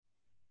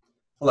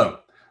Hello,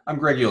 I'm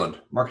Greg Euland,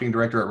 Marketing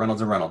Director at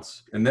Reynolds &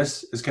 Reynolds, and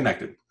this is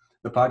Connected,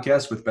 the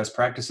podcast with best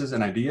practices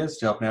and ideas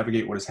to help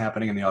navigate what is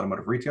happening in the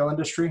automotive retail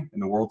industry in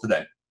the world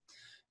today.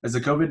 As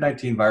the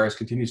COVID-19 virus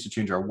continues to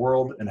change our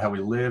world and how we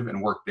live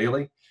and work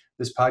daily,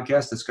 this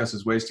podcast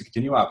discusses ways to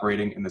continue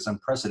operating in this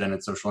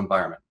unprecedented social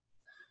environment.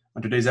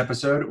 On today's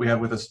episode, we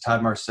have with us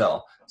Todd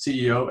Marcel,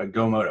 CEO at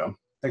GoMoto.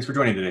 Thanks for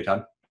joining today,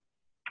 Todd.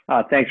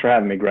 Thanks for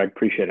having me, Greg.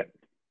 Appreciate it.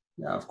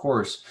 Yeah, of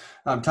course.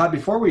 Todd,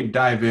 before we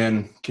dive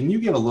in, can you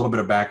give a little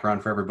bit of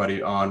background for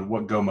everybody on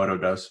what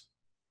GoMoto does?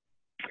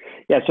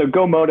 Yeah, so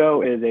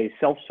GoMoto is a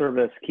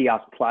self-service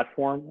kiosk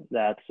platform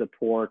that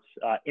supports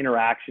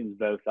interactions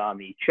both on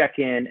the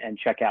check-in and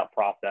check-out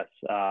process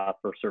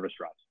for service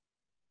drives.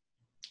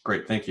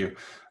 Great, thank you.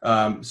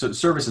 So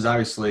service is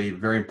obviously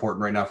very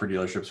important right now for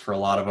dealerships. For a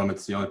lot of them,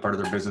 it's the only part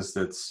of their business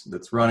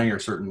that's running or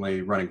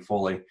certainly running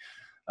fully.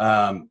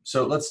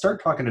 So let's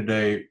start talking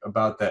today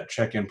about that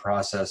check-in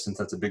process, since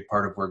that's a big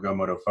part of where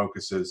GoMoto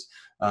focuses.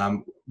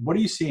 What are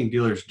you seeing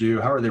dealers do?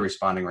 How are they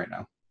responding right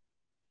now?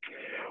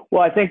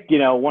 Well, I think,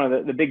 one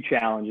of the big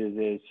challenges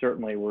is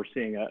certainly we're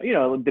seeing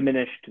a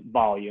diminished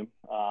volume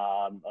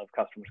of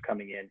customers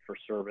coming in for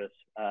service,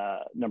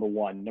 number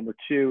one. Number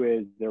two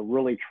is they're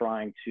really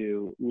trying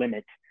to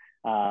limit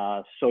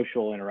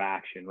social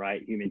interaction,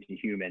 right? Human to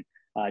human.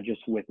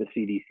 Just with the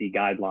CDC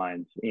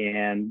guidelines.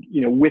 And,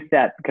 with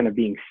that kind of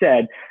being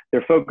said,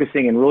 they're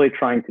focusing and really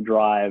trying to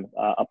drive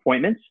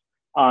appointments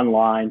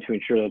online to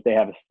ensure that they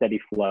have a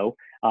steady flow.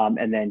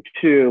 And then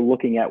two,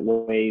 looking at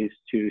ways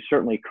to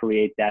certainly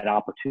create that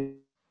opportunity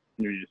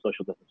to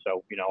social distance.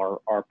 So,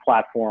 our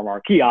platform,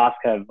 our kiosks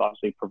have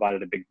obviously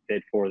provided a big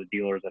fit for the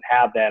dealers that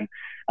have them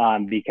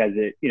because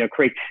it,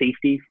 creates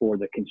safety for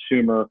the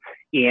consumer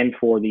and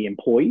for the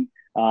employee.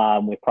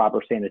 With proper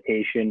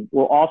sanitation.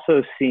 We're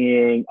also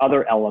seeing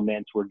other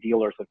elements where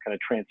dealers have kind of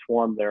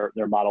transformed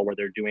their model, where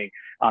they're doing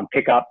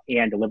pickup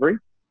and delivery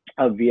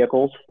of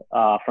vehicles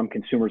from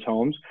consumers'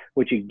 homes,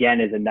 which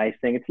again is a nice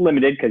thing. It's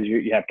limited because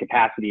you have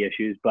capacity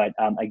issues, but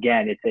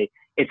again,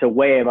 it's a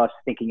way of us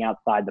thinking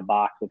outside the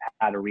box of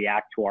how to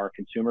react to our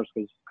consumers,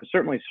 because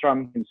certainly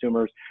some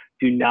consumers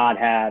do not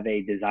have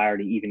a desire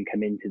to even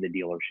come into the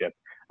dealership.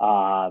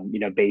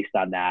 Based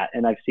on that.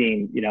 And I've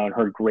seen, and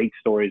heard great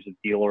stories of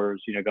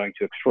dealers, going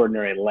to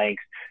extraordinary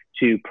lengths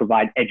to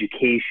provide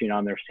education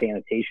on their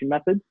sanitation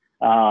methods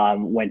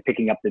when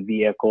picking up the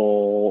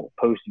vehicle,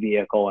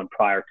 post-vehicle, and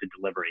prior to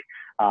delivery.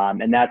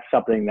 And that's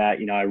something that,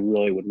 I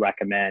really would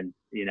recommend,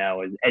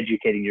 is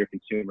educating your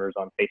consumers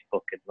on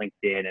Facebook and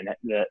LinkedIn and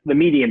the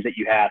mediums that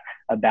you have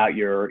about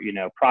your,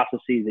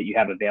 processes that you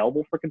have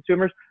available for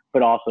consumers,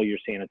 but also your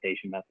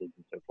sanitation methods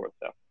and so forth.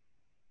 So.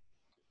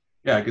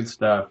 Yeah, good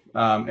stuff.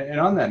 And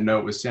on that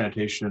note with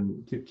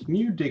sanitation, can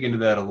you dig into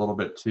that a little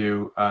bit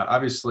too?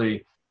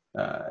 Obviously,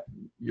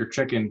 your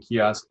check-in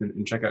kiosk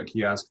and checkout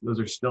kiosk, those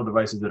are still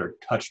devices that are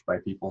touched by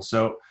people.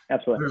 So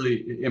absolutely,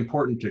 really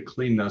important to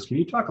clean those. Can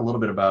you talk a little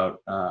bit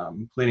about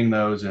cleaning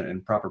those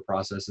and proper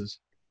processes?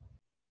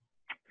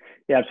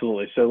 Yeah,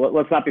 absolutely. So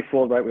let's not be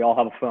fooled, right? We all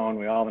have a phone,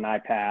 we all have an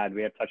iPad,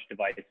 we have touch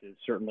devices.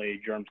 Certainly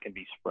germs can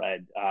be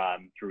spread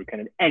through kind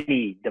of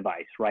any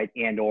device, right?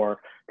 And or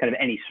kind of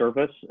any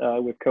service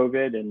with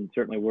COVID. And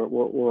certainly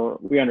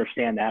we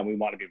understand that and we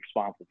want to be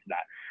responsive to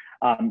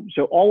that.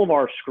 So all of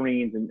our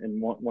screens, and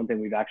one thing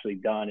we've actually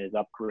done is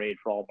upgrade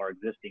for all of our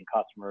existing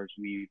customers.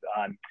 We've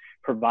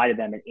provided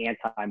them an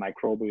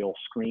antimicrobial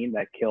screen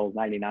that kills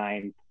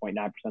 99.9%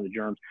 of the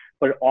germs,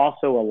 but it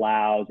also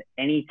allows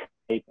any type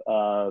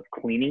of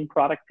cleaning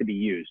product to be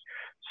used.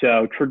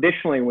 So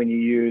traditionally, when you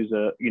use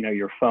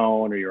your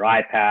phone or your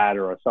iPad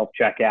or a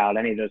self-checkout,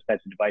 any of those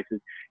types of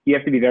devices, you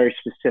have to be very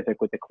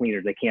specific with the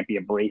cleaners. They can't be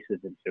abrasive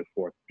and so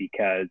forth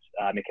because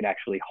it can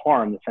actually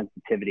harm the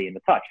sensitivity and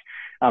the touch.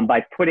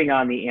 By putting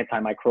on the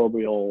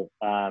antimicrobial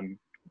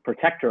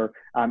protector,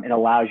 it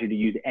allows you to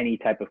use any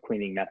type of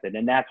cleaning method,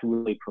 and that's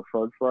really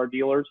preferred for our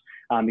dealers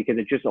because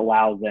it just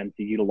allows them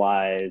to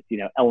utilize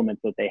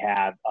elements that they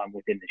have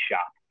within the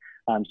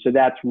shop. So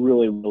that's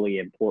really, really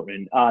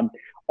important.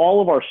 All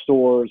of our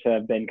stores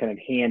have been kind of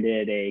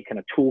handed a kind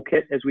of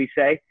toolkit, as we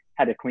say,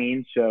 how to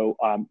clean. So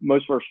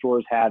most of our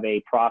stores have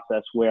a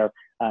process where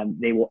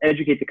they will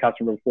educate the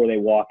customer before they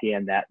walk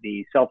in that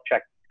the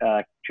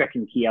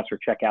check-in kiosks or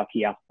checkout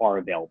kiosks are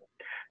available.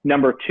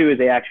 Number two is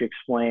they actually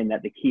explain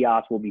that the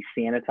kiosk will be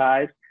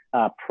sanitized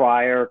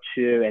prior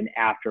to and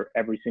after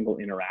every single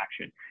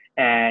interaction.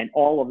 And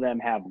all of them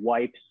have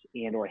wipes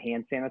and or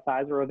hand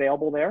sanitizer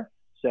available there,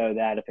 so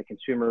that if a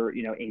consumer,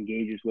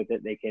 engages with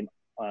it, they can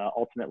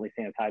ultimately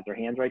sanitize their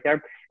hands right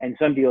there. And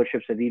some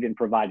dealerships have even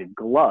provided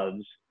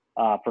gloves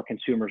for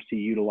consumers to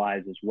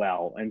utilize as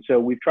well. And so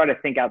we've tried to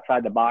think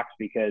outside the box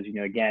because,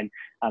 again,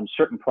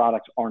 certain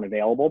products aren't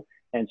available.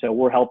 And so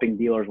we're helping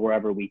dealers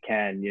wherever we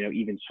can,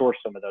 even source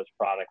some of those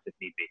products if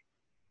need be.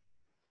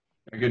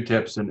 Good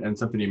tips. And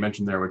something you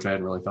mentioned there, which I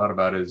hadn't really thought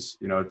about, is,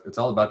 it's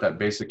all about that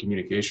basic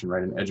communication,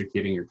 right? And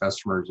educating your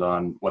customers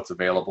on what's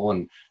available,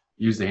 and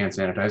use the hand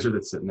sanitizer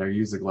that's sitting there,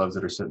 use the gloves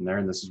that are sitting there,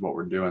 and this is what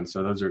we're doing.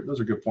 So those are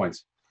good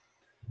points.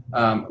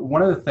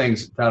 One of the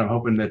things that I'm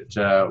hoping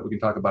that we can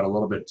talk about a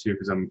little bit too,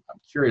 because I'm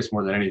curious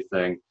more than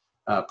anything.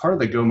 Part of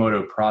the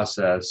GoMoto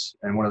process,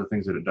 and one of the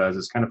things that it does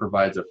is kind of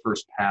provides a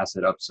first pass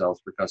at upsells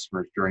for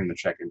customers during the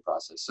check-in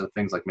process. So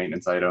things like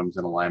maintenance items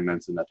and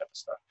alignments and that type of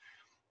stuff.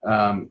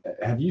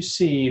 Have you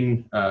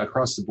seen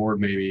across the board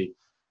maybe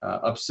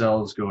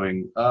upsells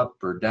going up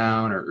or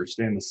down or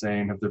staying the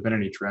same? Have there been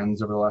any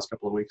trends over the last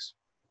couple of weeks?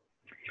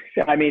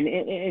 Yeah, I mean,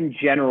 in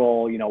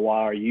general, while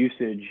our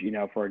usage,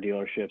 for our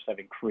dealerships have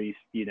increased,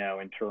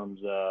 in terms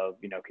of,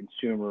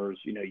 consumers,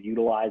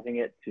 utilizing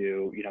it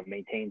to,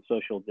 maintain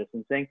social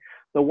distancing,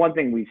 the one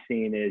thing we've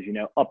seen is,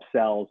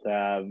 upsells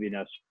have,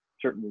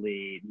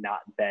 certainly not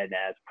been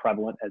as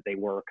prevalent as they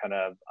were kind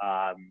of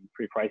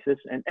pre-crisis.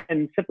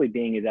 And simply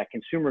being is that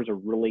consumers are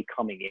really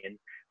coming in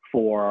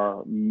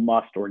for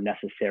must or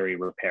necessary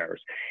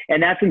repairs.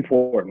 And that's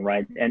important,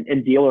 right?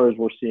 And dealers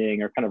we're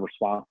seeing are kind of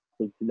responsive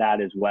to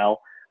that as well.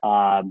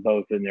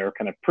 Both in their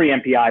kind of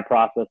pre-MPI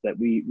process that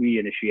we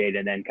initiate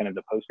and then kind of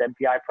the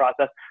post-MPI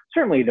process.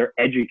 Certainly they're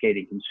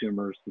educating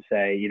consumers to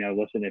say,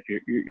 listen, if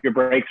your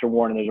brakes are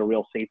worn and there's a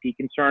real safety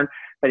concern.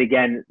 But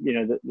again,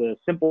 the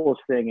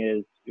simplest thing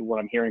is what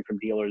I'm hearing from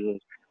dealers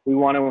is we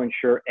want to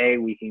ensure,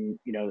 we can,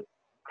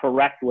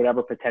 correct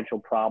whatever potential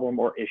problem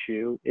or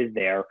issue is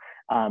there,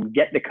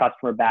 get the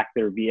customer back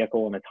their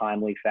vehicle in a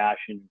timely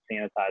fashion,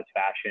 sanitized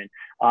fashion,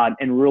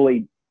 and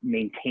really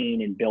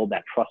maintain and build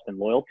that trust and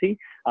loyalty,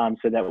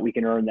 so that we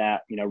can earn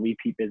that,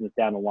 repeat business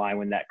down the line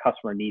when that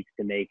customer needs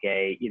to make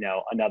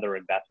another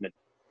investment.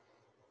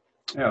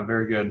 Yeah,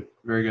 very good.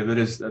 Very good.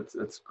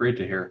 That's great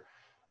to hear.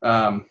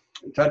 Todd,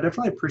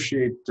 definitely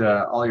appreciate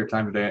all your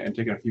time today and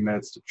taking a few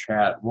minutes to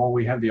chat. While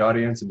we have the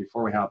audience and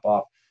before we hop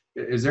off,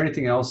 is there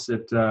anything else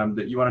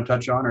that you want to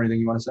touch on or anything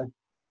you want to say?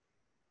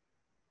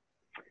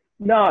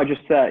 No,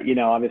 just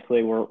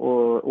obviously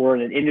we're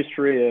in an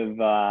industry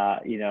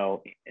of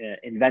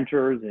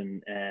inventors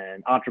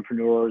and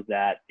entrepreneurs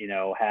that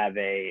have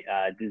a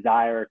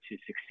desire to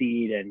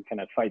succeed and kind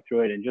of fight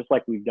through it. And just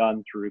like we've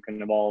done through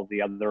kind of all of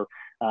the other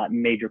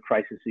major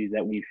crises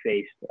that we've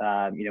faced,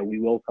 we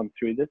will come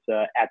through this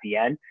at the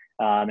end.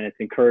 And it's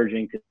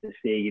encouraging to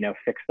see,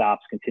 fixed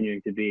ops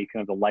continuing to be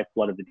kind of the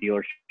lifeblood of the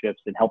dealerships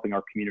and helping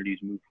our communities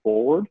move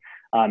forward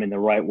in the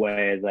right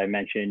way, as I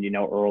mentioned,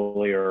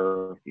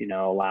 earlier,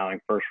 allowing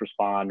first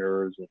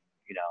responders and,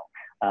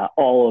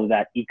 all of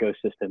that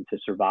ecosystem to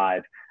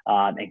survive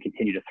and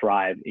continue to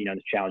thrive, in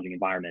this challenging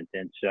environment.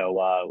 And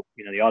so,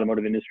 the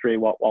automotive industry,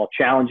 while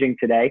challenging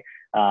today,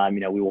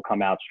 we will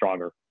come out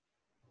stronger.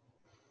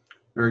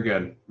 Very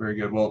good. Very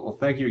good. Well,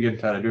 thank you again,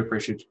 Todd. I do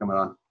appreciate you coming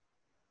on.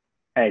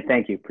 Hey,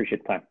 thank you.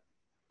 Appreciate the time.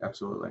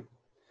 Absolutely.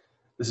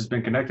 This has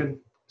been Connected.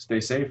 Stay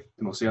safe,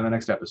 and we'll see you on the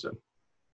next episode.